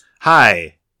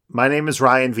Hi, my name is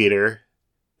Ryan Veter,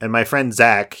 and my friend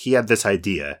Zach, he had this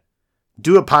idea.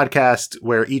 Do a podcast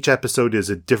where each episode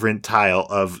is a different tile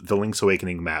of the Link's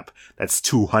Awakening map. That's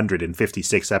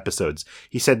 256 episodes.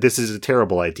 He said this is a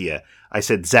terrible idea. I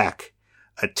said, Zach,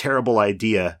 a terrible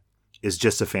idea is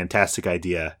just a fantastic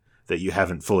idea that you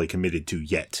haven't fully committed to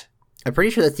yet. I'm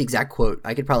pretty sure that's the exact quote.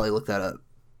 I could probably look that up.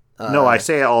 No, I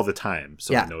say it all the time,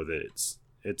 so yeah. I know that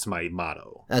it's my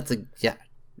motto. Yeah.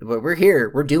 But we're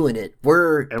here. We're doing it.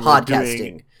 We're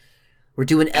podcasting. We're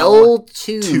doing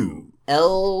L2.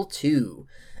 L2.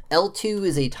 L2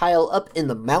 is a tile up in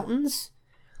the mountains.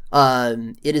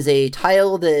 It is a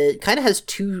tile that kind of has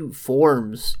two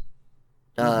forms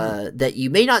that you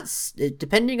may not,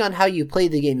 depending on how you play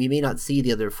the game, you may not see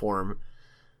the other form.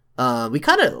 We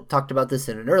kind of talked about this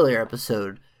in an earlier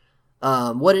episode.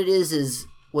 What it is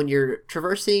when you're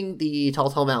traversing the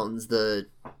Tall Mountains,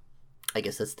 I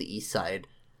guess that's the east side,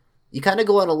 you kind of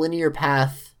go on a linear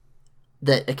path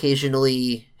that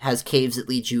occasionally has caves that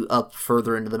lead you up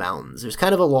further into the mountains. There's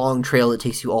kind of a long trail that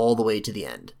takes you all the way to the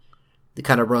end. It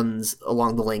kind of runs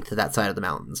along the length of that side of the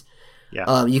mountains.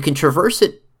 Yeah. You can traverse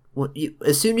it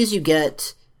as soon as you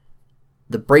get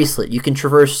the bracelet. You can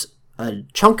traverse a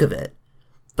chunk of it,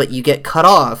 but you get cut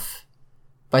off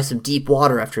by some deep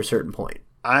water after a certain point.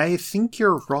 I think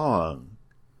you're wrong.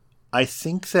 I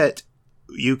think that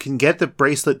you can get the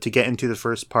bracelet to get into the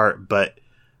first part, but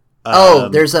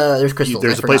there's crystals.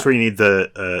 There's a place where you need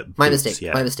the my boots, mistake.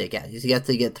 yeah. My mistake. Yeah, you have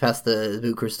to get past the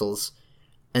boot crystals,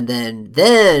 and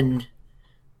then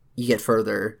you get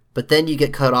further, but then you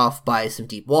get cut off by some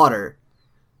deep water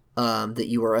that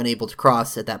you are unable to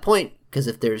cross at that point. Because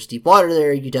if there's deep water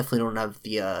there, you definitely don't have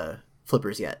the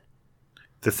flippers yet.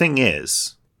 The thing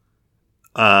is,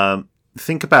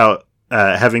 think about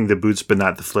having the boots but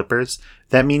not the flippers.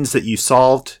 That means that you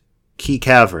solved Key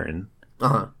Cavern.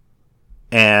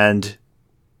 And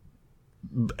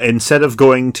instead of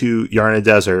going to Yarna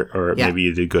Desert, or maybe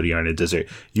you did go to Yarna Desert,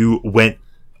 you went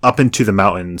up into the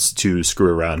mountains to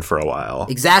screw around for a while.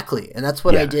 Exactly. And that's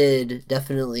what I did,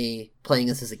 definitely playing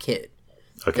this as a kid.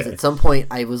 Okay. Because at some point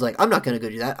I was like, I'm not going to go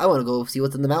do that. I want to go see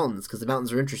what's in the mountains, because the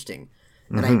mountains are interesting.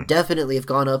 And I definitely have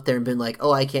gone up there and been like,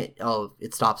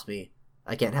 it stops me.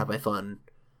 I can't have my fun.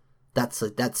 That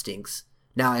stinks.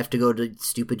 Now I have to go to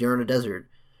stupid Yarna Desert.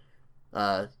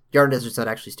 Yarna Desert's not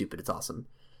actually stupid, it's awesome.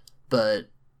 But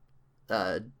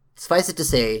suffice it to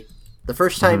say, the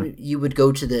first time you would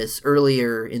go to this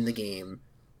earlier in the game,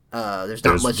 there's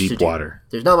not much to do. Water.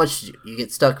 There's not much to do. You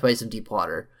get stuck by some deep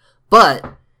water.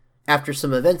 But after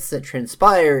some events that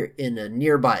transpire in a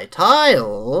nearby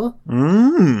tile,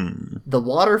 the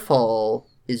waterfall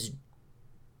is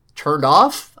turned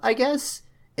off, I guess,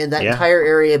 and that entire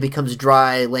area becomes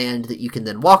dry land that you can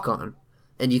then walk on.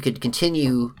 And you could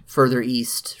continue further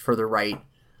east, further right,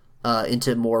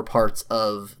 into more parts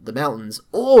of the mountains,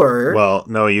 or... Well,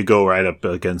 no, you go right up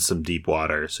against some deep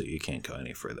water, so you can't go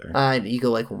any further. You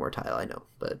go like one more tile, I know,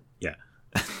 but... Yeah.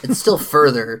 It's still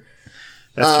further.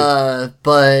 That's true.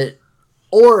 But...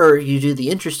 Or you do the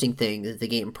interesting thing that the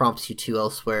game prompts you to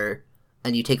elsewhere,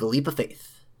 and you take a leap of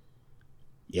faith.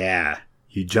 Yeah.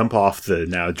 You jump off the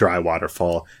now dry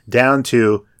waterfall down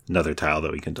to another tile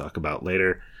that we can talk about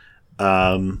later.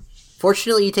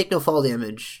 Fortunately, you take no fall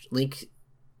damage. Link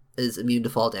is immune to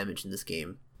fall damage in this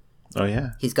game. Oh, yeah.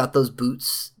 He's got those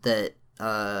boots that,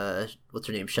 what's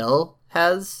her name, Shell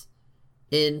has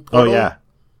in Portal. Oh, yeah.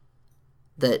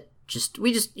 That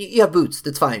you have boots.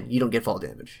 That's fine. You don't get fall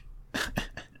damage.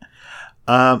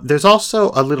 There's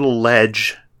also a little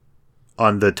ledge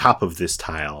on the top of this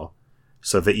tile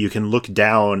so that you can look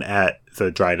down at the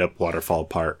dried up waterfall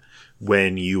part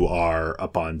when you are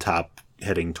up on top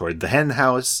heading toward the hen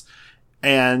house.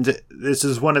 And this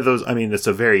is one of those, I mean, it's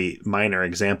a very minor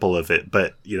example of it,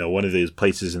 but, one of those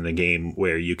places in the game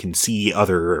where you can see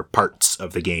other parts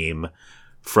of the game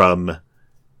from,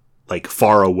 like,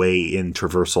 far away in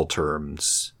traversal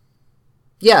terms.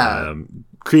 Yeah.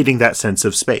 Creating that sense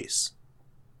of space.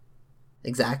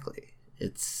 Exactly.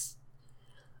 It's...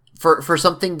 For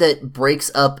something that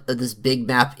breaks up this big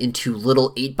map into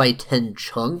little 8x10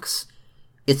 chunks,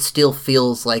 it still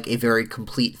feels like a very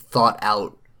complete,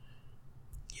 thought-out,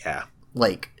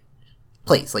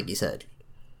 place, like you said.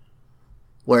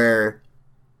 Where,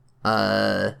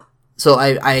 so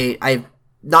I've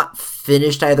not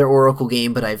finished either Oracle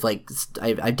game, but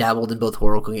I've dabbled in both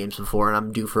Oracle games before, and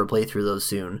I'm due for a playthrough of those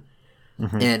soon.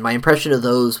 And my impression of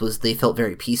those was they felt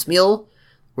very piecemeal,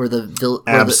 where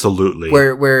absolutely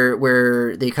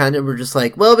where they kind of were just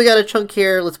like, well, we got a chunk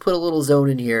here, let's put a little zone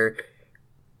in here,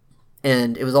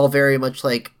 and it was all very much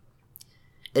like,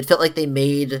 it felt like they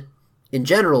made, in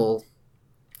general,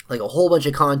 like a whole bunch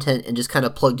of content and just kind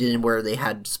of plugged it in where they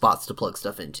had spots to plug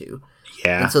stuff into.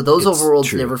 Yeah. And so those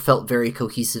overworlds never felt very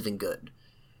cohesive and good.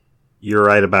 You're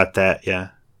right about that, yeah.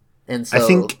 And so I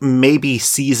think maybe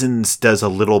Seasons does a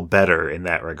little better in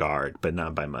that regard, but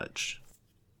not by much.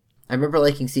 I remember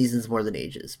liking Seasons more than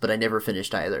Ages, but I never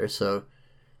finished either, so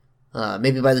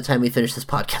maybe by the time we finish this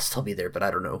podcast I'll be there, but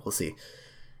I don't know. We'll see.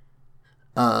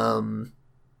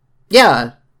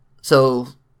 Yeah. So,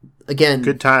 again...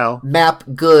 Good tile. Map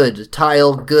good.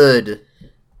 Tile good.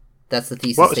 That's the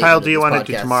thesis. What tile do you want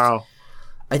to do tomorrow?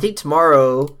 I think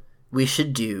tomorrow we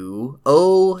should do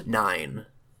 09.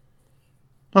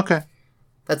 Okay.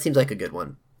 That seems like a good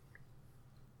one.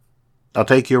 I'll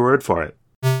take your word for it.